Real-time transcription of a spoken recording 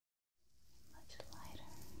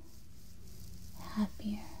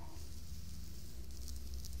happier,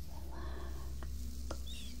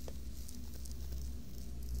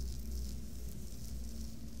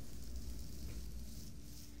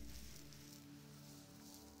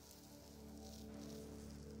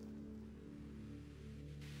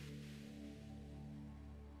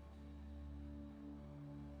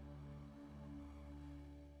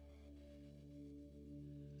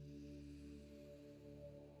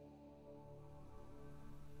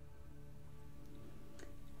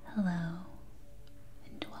 Hello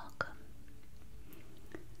and welcome.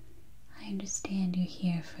 I understand you're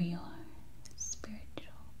here for your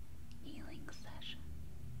spiritual healing session.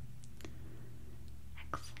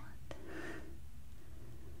 Excellent.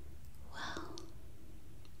 Well,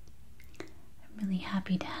 I'm really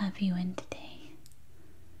happy to have you in today.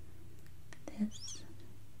 This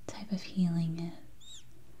type of healing is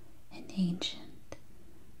an ancient,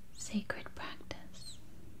 sacred practice,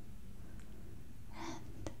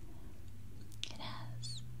 and it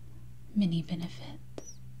has many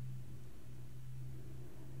benefits,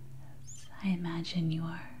 as I imagine you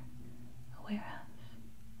are aware of.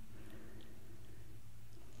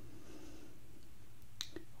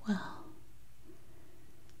 Well,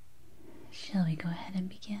 shall we go ahead and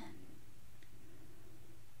begin?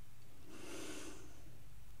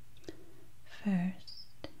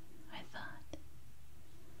 First, I thought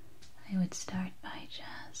I would start by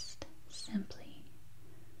just simply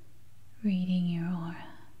reading your aura,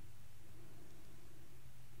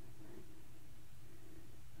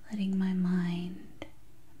 letting my mind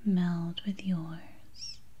meld with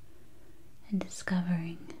yours and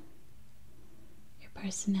discovering your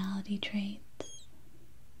personality traits,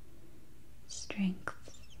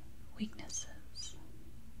 strengths, weaknesses,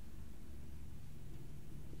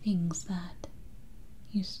 things that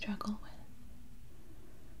you struggle with,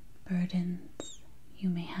 burdens you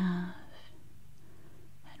may have,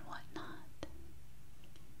 and whatnot.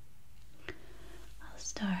 I'll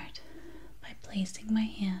start by placing my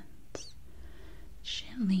hands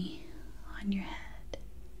gently on your head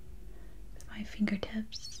with my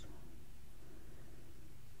fingertips,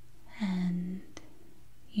 and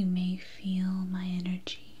you may feel my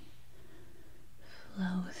energy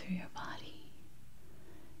flow through your body,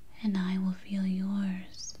 and I will feel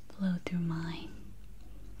yours flow through mine.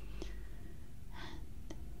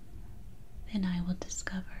 And then I will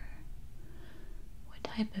discover what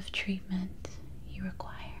type of treatment you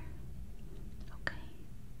require. Okay?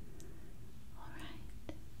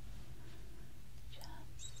 Alright.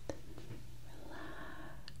 Just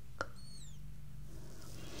relax.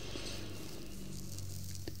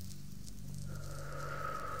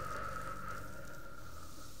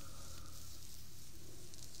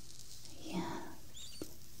 Yes.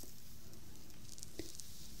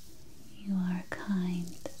 You are a kind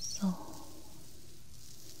soul.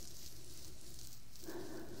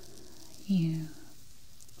 You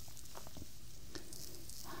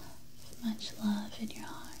have much love in your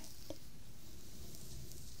heart.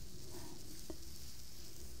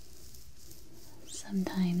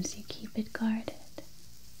 Sometimes you keep it guarded.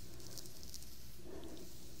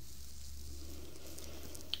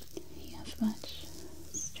 You have much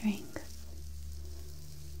strength,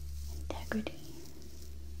 integrity.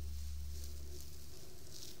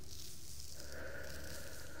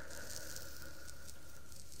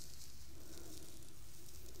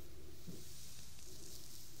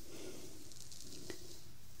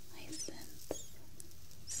 I sense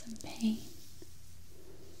some pain,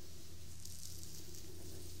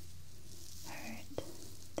 hurt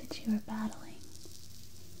that you are battling.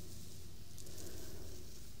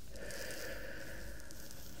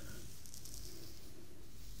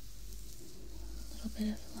 A little bit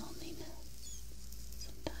of loneliness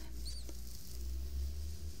sometimes.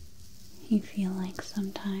 You feel like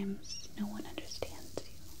sometimes no one understands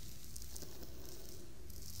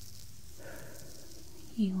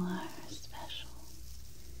you. You are special,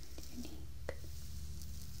 unique.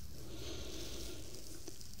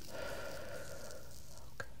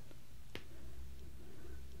 Okay.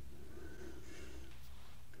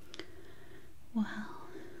 Well,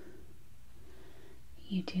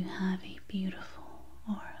 you do have a beautiful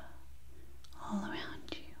aura all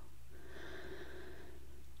around you.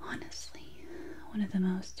 Honestly, one of the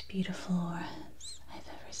most beautiful auras I've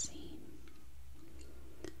ever seen.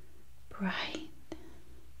 Bright,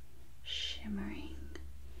 shimmering,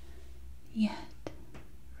 yet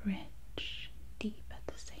rich, deep at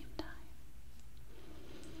the same time.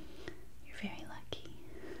 You're very lucky.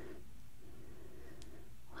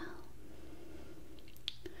 Well,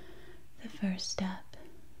 the first step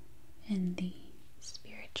in the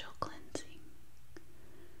spiritual cleansing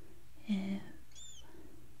is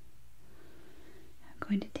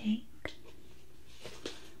going to take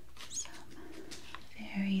some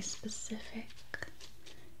very specific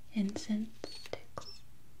incense sticks.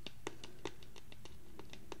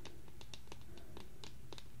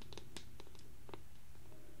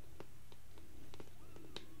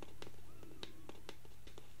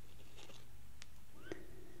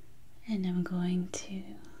 And I'm going to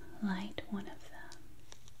light one of them.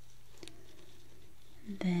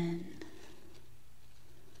 Then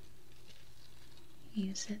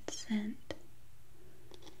use its scent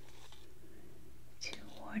to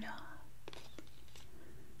ward off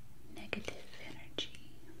negative energy.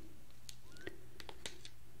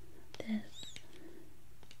 This,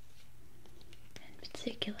 in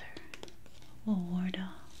particular, will ward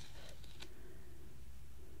off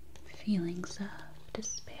feelings of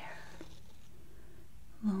despair,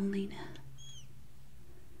 loneliness,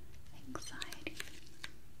 anxiety.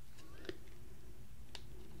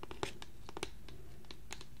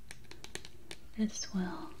 This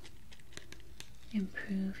will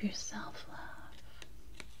improve your self-love,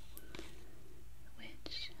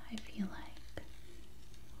 which I feel like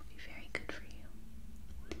will be very good for you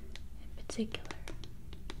in particular.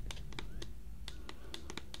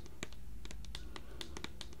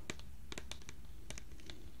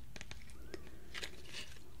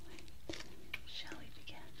 Shall we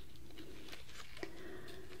begin?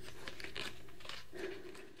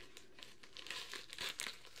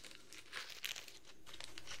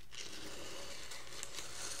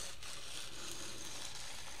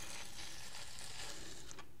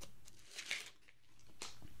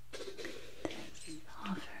 This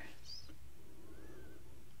offers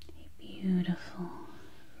a beautiful,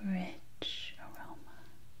 rich aroma.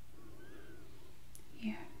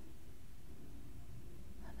 Here,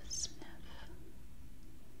 have a sniff.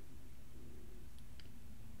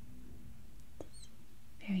 It's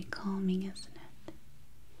very calming, isn't it?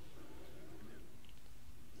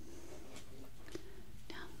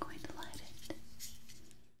 Now I'm going to light it.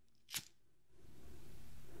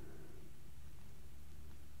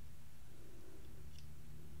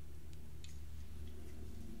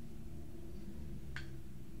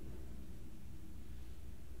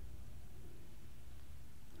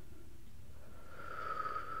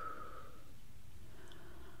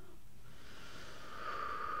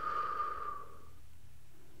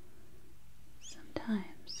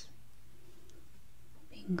 Sometimes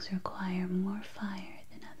things require more fire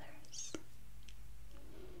than others.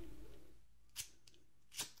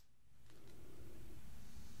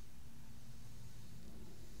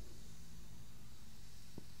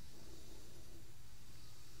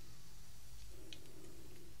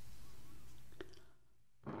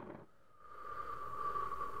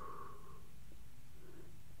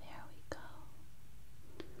 There we go.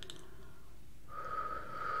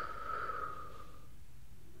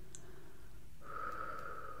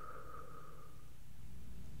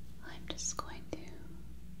 I'm just going to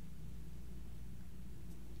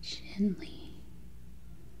gently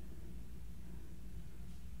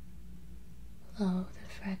blow the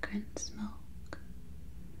fragrant smoke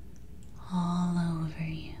all over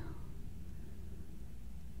you,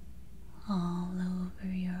 all over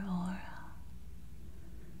your aura,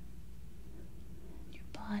 your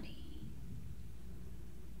body,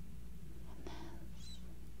 and this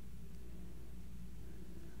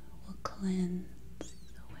will cleanse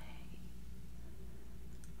away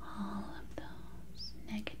all of those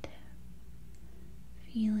negative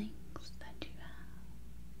feelings that you have.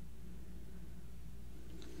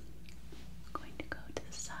 I'm going to go to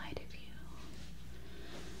the side of you.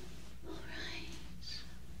 All right.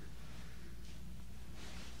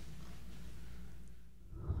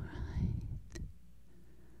 All right.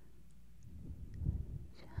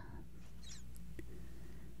 Just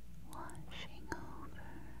washing over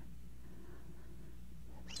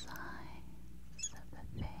the sides of the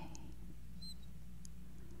face,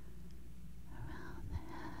 around the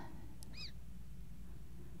head,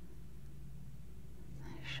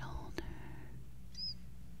 the shoulders,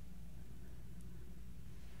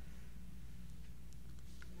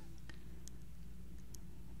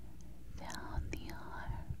 down the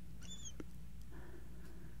arms,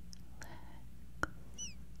 legs,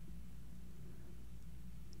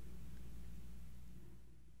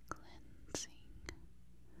 cleansing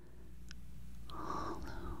all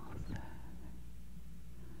over.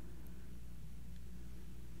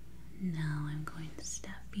 Now I'm going to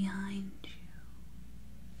step behind you.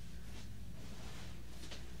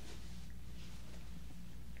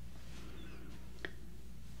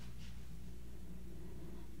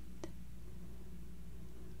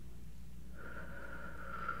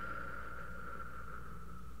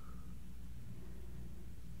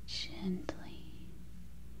 gently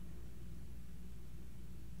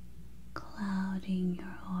clouding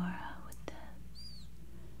your aura with this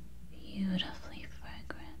beautifully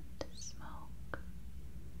fragrant smoke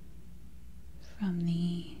from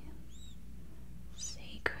these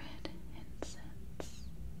sacred incense.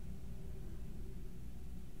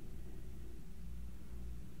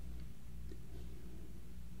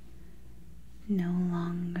 No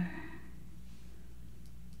longer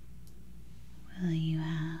will you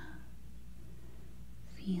have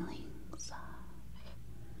feelings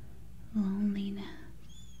of loneliness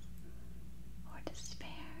or despair.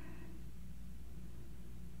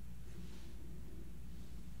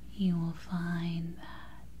 You will find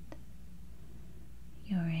that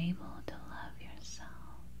you're able to love yourself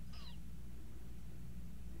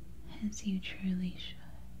as you truly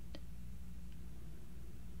should.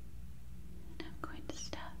 And I'm going to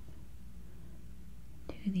step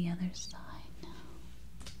to the other side now.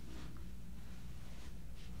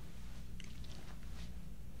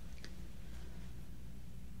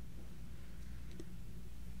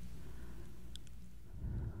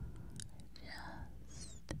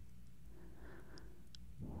 Just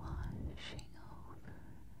washing over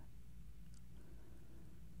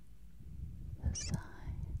the sides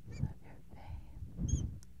of your face,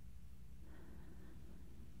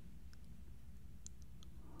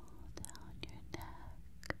 all down your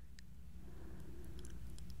neck,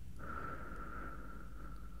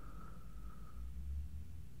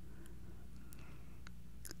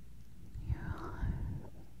 your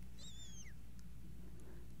arms,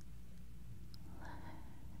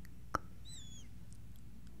 legs.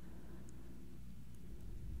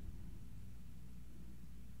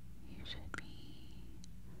 You should be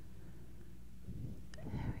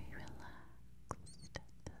very relaxed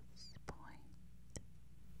at this point.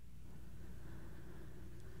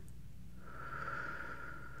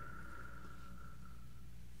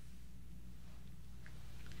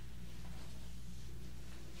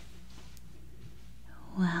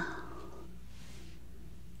 Well,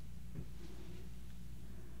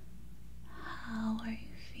 how are you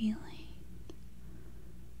feeling?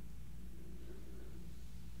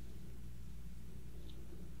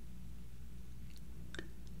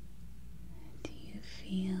 Do you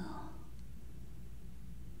feel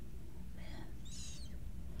this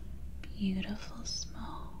beautiful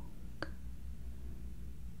smoke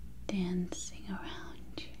dancing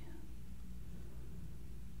around you,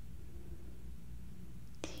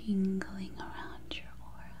 tingling around your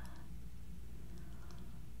aura?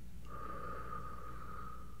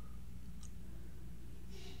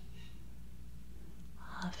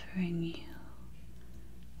 Offering you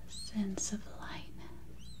a sense of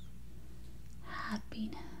lightness,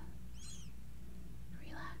 happiness,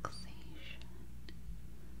 relaxation.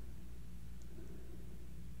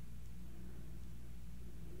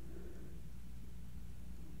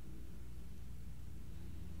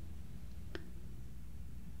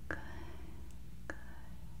 Good, good.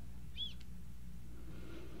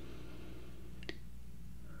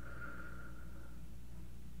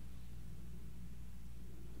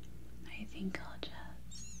 I think I'll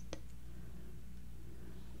just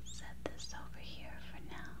set this over here for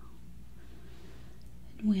now,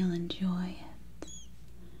 and we'll enjoy its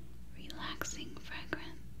relaxing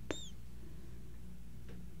fragrance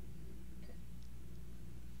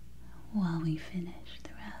while we finish the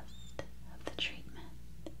rest of the treatment.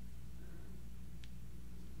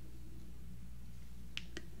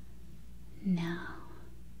 Now,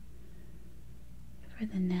 for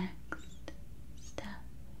the next step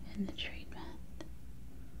in the treatment,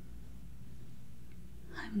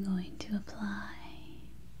 I'm going to apply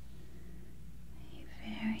a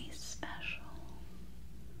very special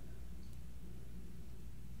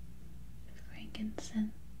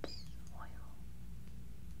frankincense oil.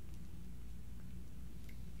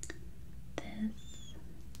 This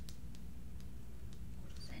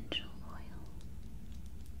essential oil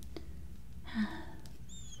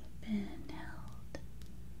has been held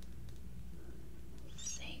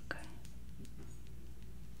sacred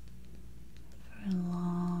for a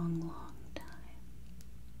long, long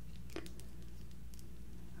time,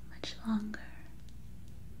 much longer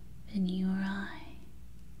than you or I.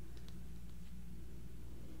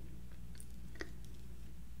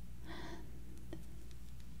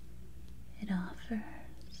 And it offers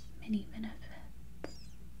many benefits,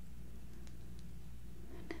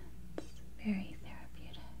 and it's very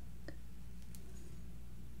therapeutic.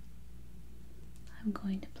 I'm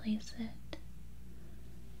going to place it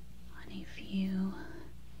on a few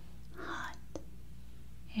hot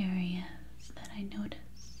areas that I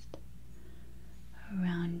noticed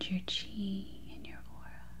around your chi and your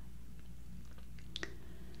aura.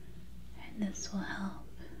 will help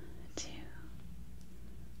to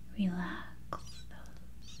relax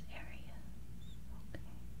those areas. Okay.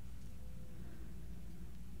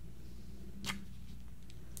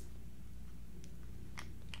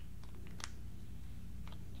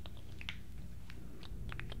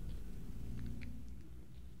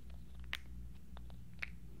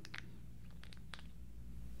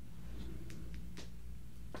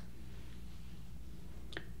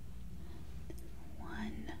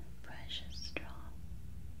 One precious drop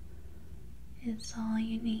is all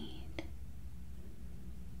you need.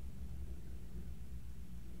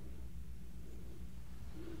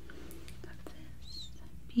 Of this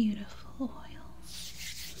beautiful oil.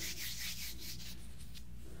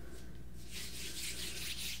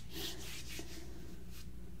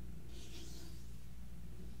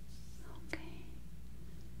 Okay.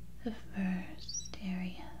 The first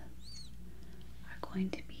areas are going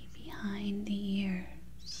to be behind the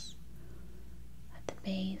ears, at the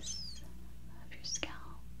base of your scalp.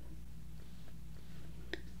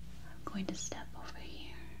 I'm going to step over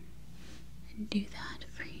here and do that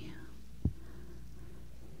for you.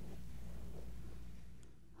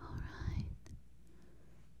 Alright.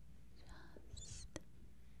 Just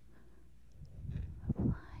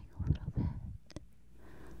applying a little bit.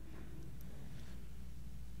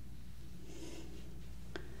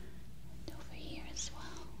 And over here as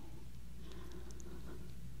well.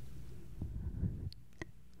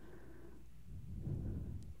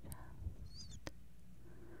 Just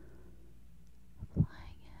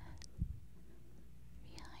applying it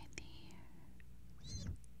behind the ears.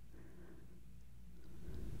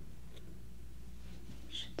 You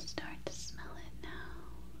should start to smell it now.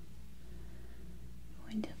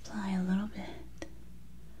 I'm going to apply a little bit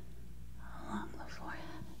along the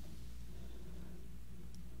forehead.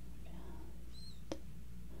 Just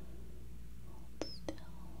hold still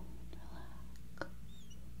and relax.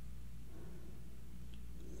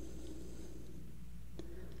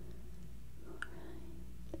 Alright.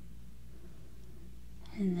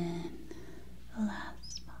 And then the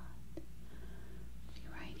last spot will be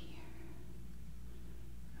right here,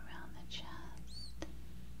 around the chest.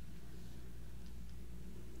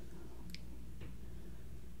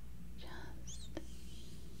 Just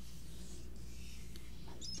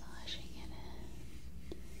massaging it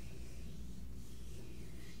in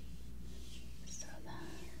so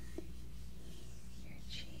that your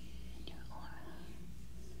chi and your aura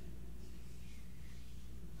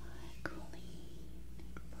are clean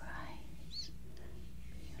and bright,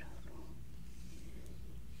 beautiful,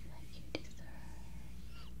 like you deserve.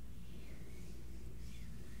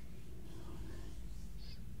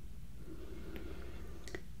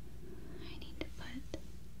 I need to put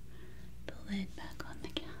the lid back on the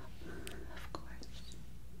cap, of course.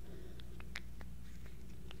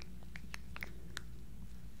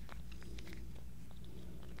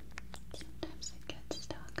 Sometimes it gets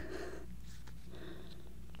stuck.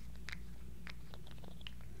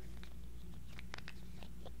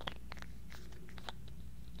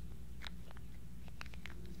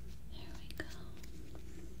 There we go.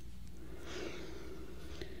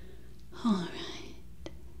 Alright.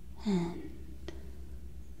 And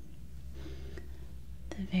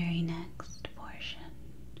the very next portion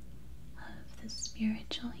of the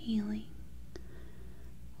spiritual healing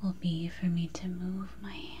will be for me to move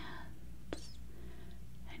my hands,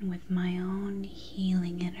 and with my own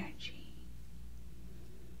healing energy,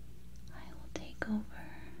 I will take over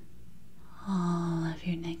all of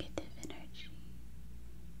your negative energy,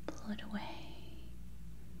 pull it away,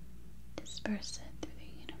 disperse it through the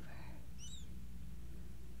universe,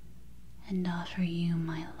 and offer you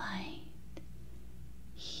my light,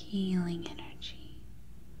 healing energy,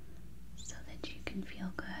 so that you can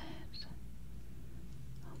feel good.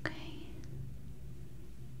 Okay?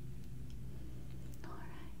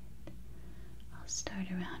 Alright. I'll start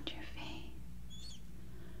around your face.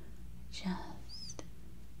 Just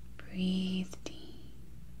breathe deep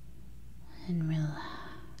and relax.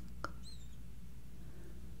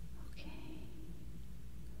 Okay.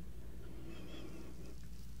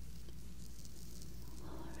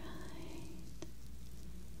 Alright.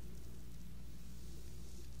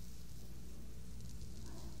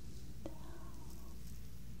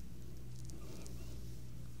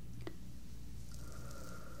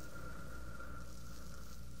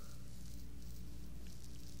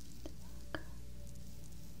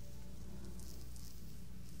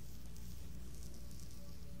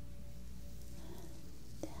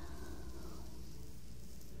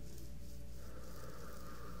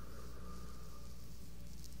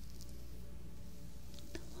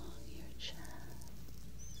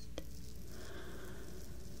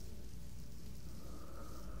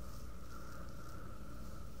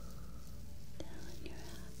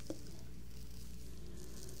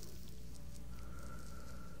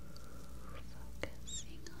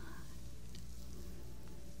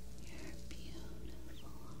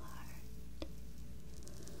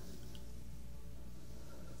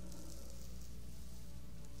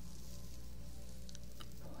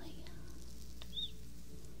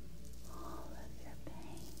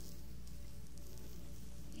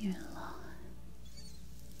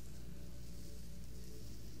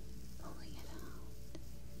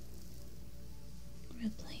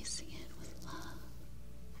 replacing it with love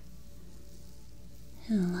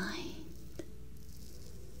and light,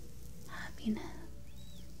 happiness,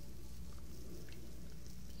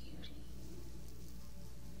 beauty.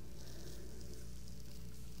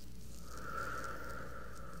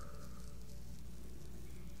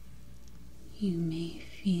 You may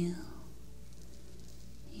feel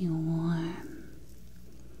a warm,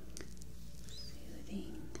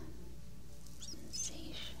 soothing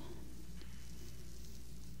sensation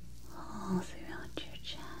all throughout your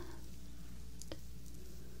chest.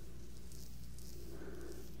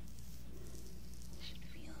 It should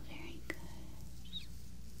feel very good.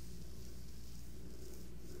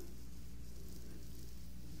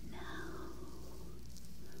 Now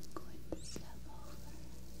I'm going to step over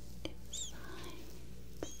to the sides.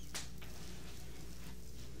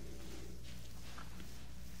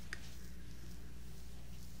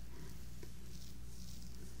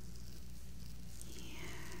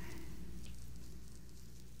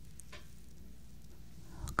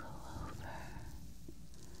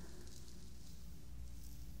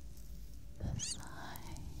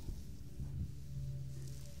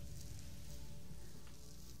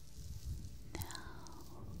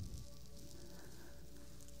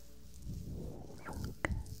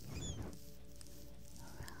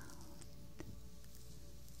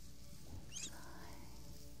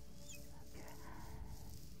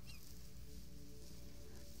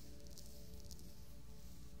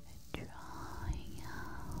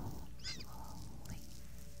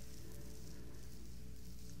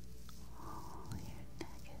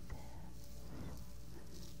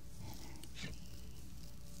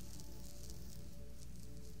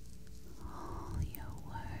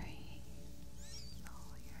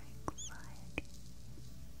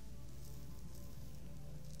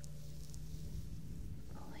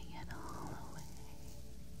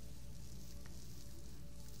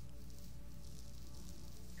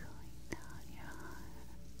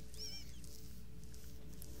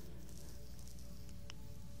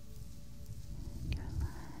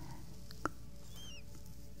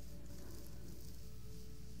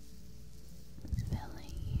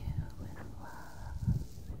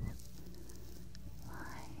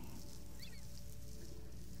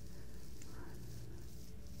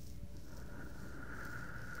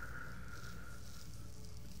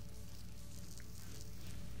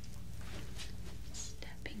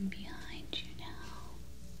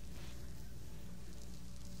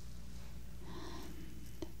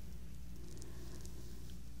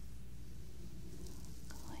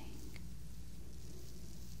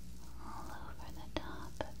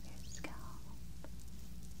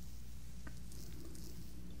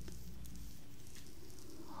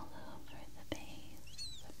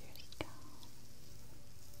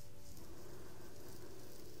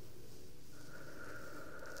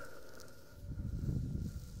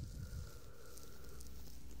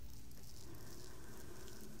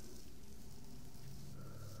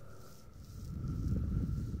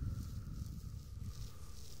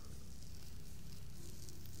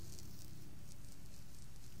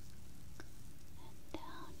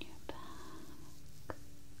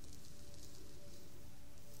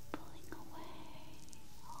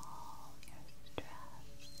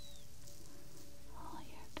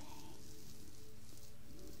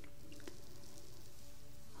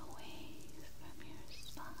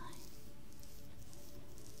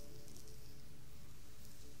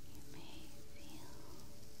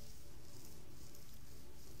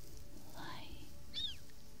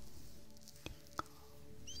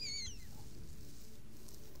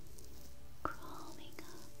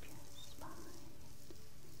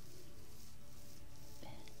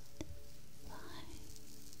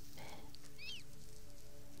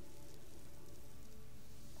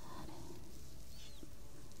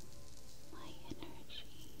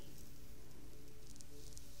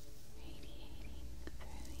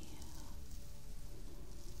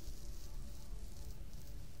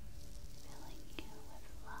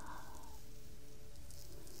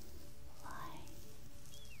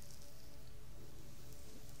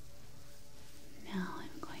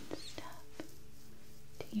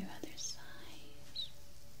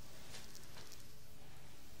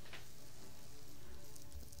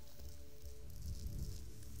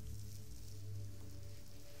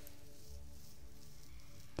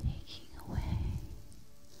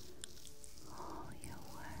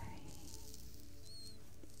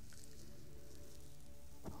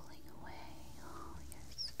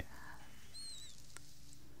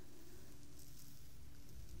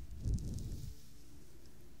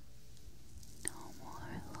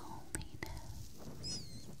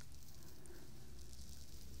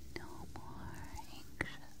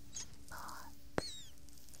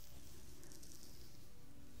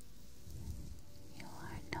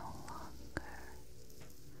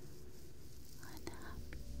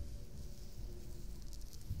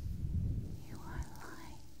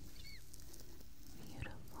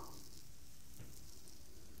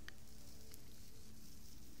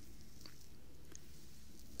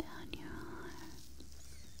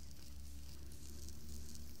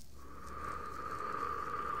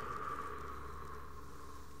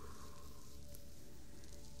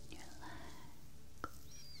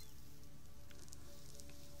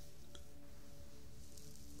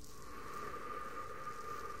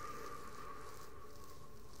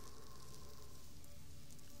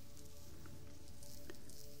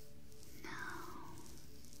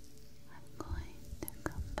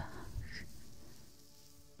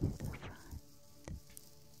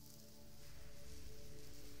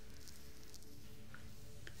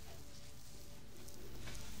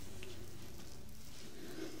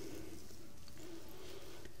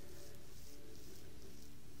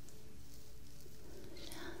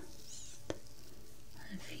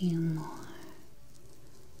 few more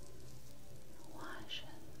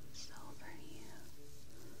washes over you.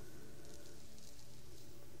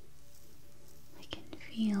 I can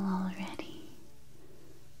feel already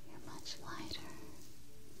you're much lighter,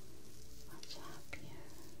 much happier,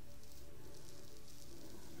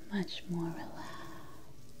 much more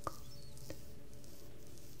relaxed.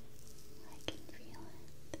 I can feel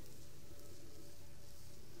it.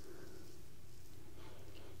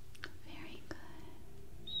 Very good.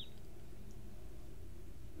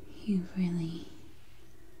 You've really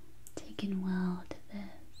taken well to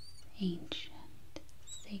this ancient,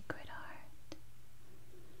 sacred art.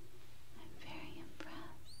 I'm very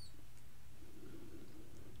impressed.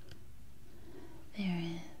 There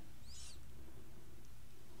is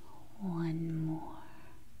one more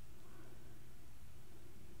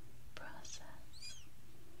process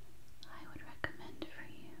I would recommend for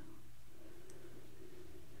you.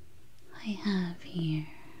 I have here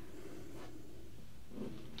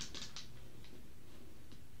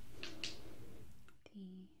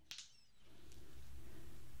these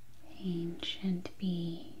ancient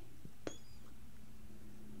beads.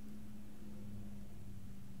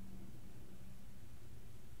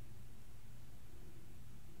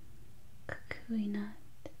 Kukui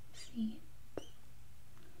nut seeds.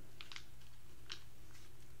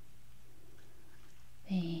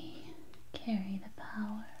 They carry the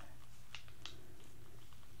power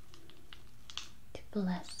to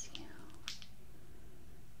bless you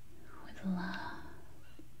with love,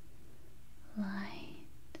 light,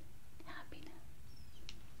 happiness.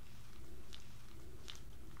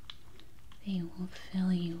 They will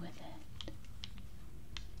fill you with it.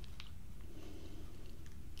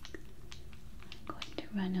 I'm going to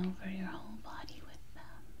run over your whole body with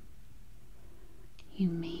them. You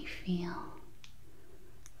may feel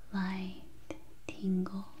light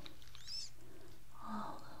tingles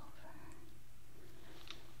all over.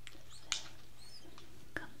 This is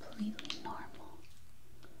completely normal.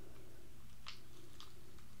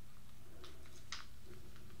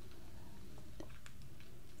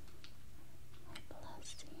 I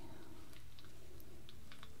bless you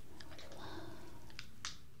with love.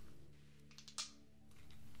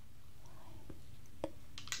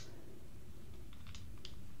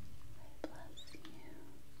 I bless you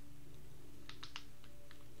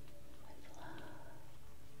with love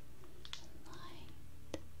and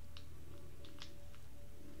light.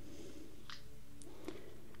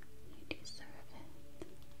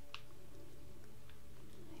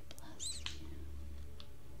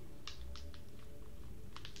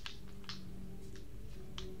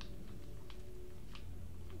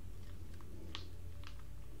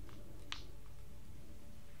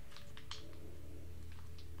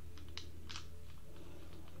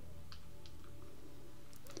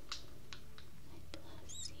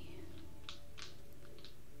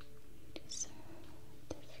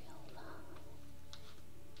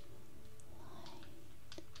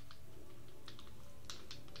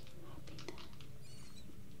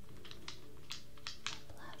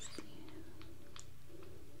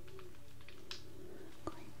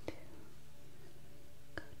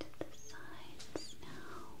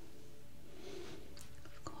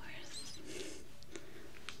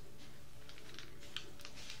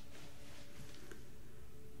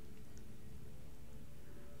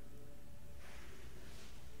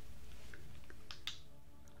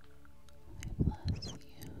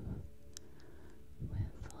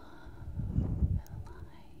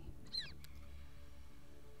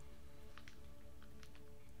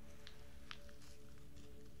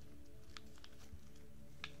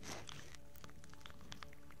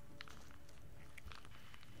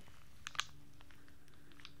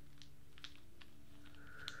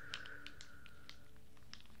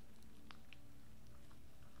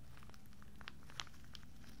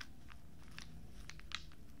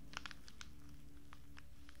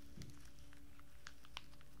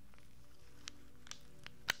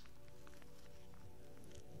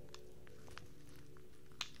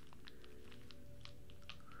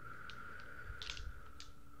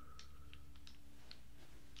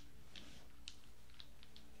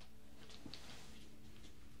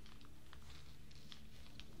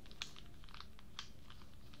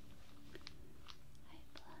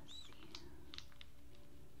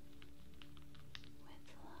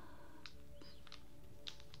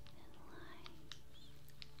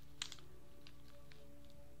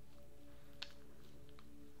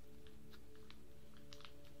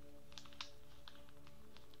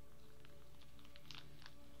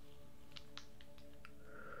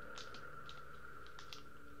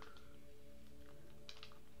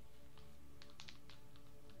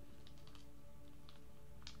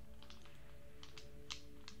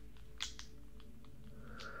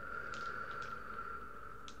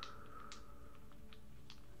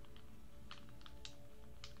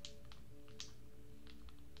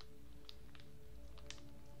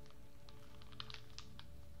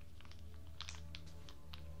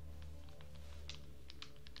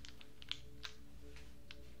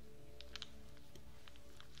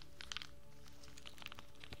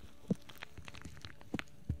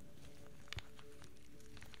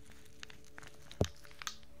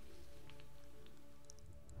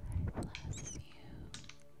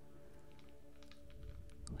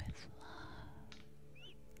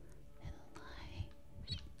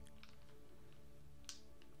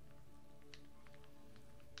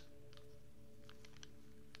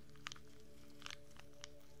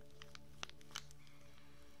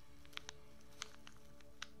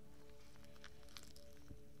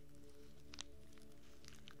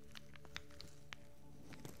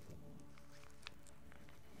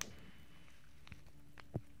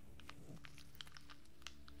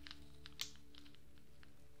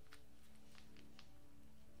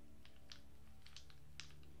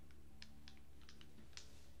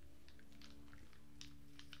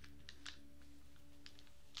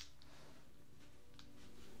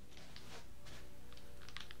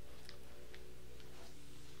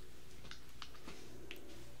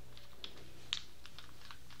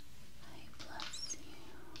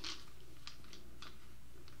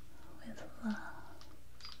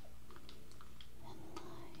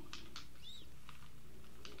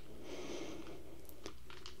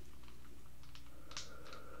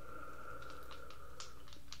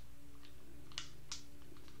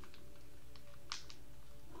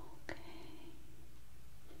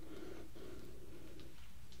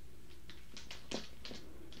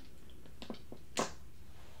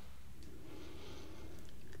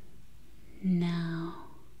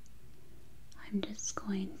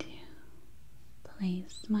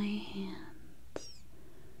 my hands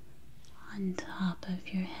on top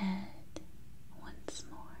of your head once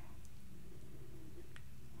more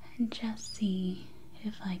and just see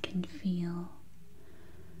if I can feel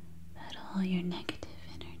that all your negative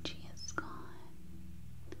energy is gone.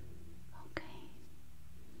 Okay?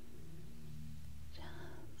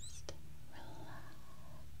 Just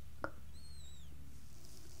relax.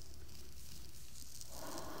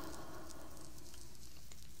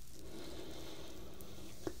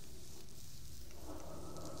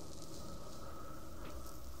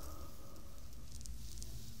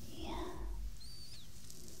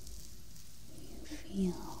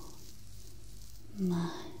 Feel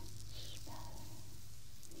much better.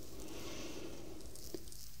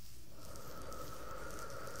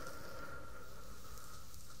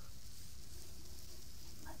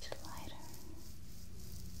 Much lighter,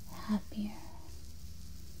 happier,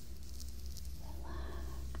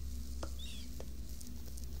 relaxed.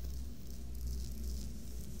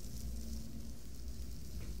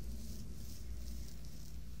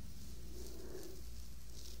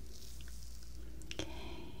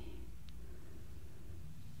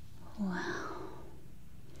 Wow,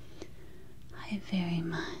 I very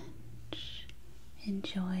much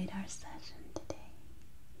enjoyed our session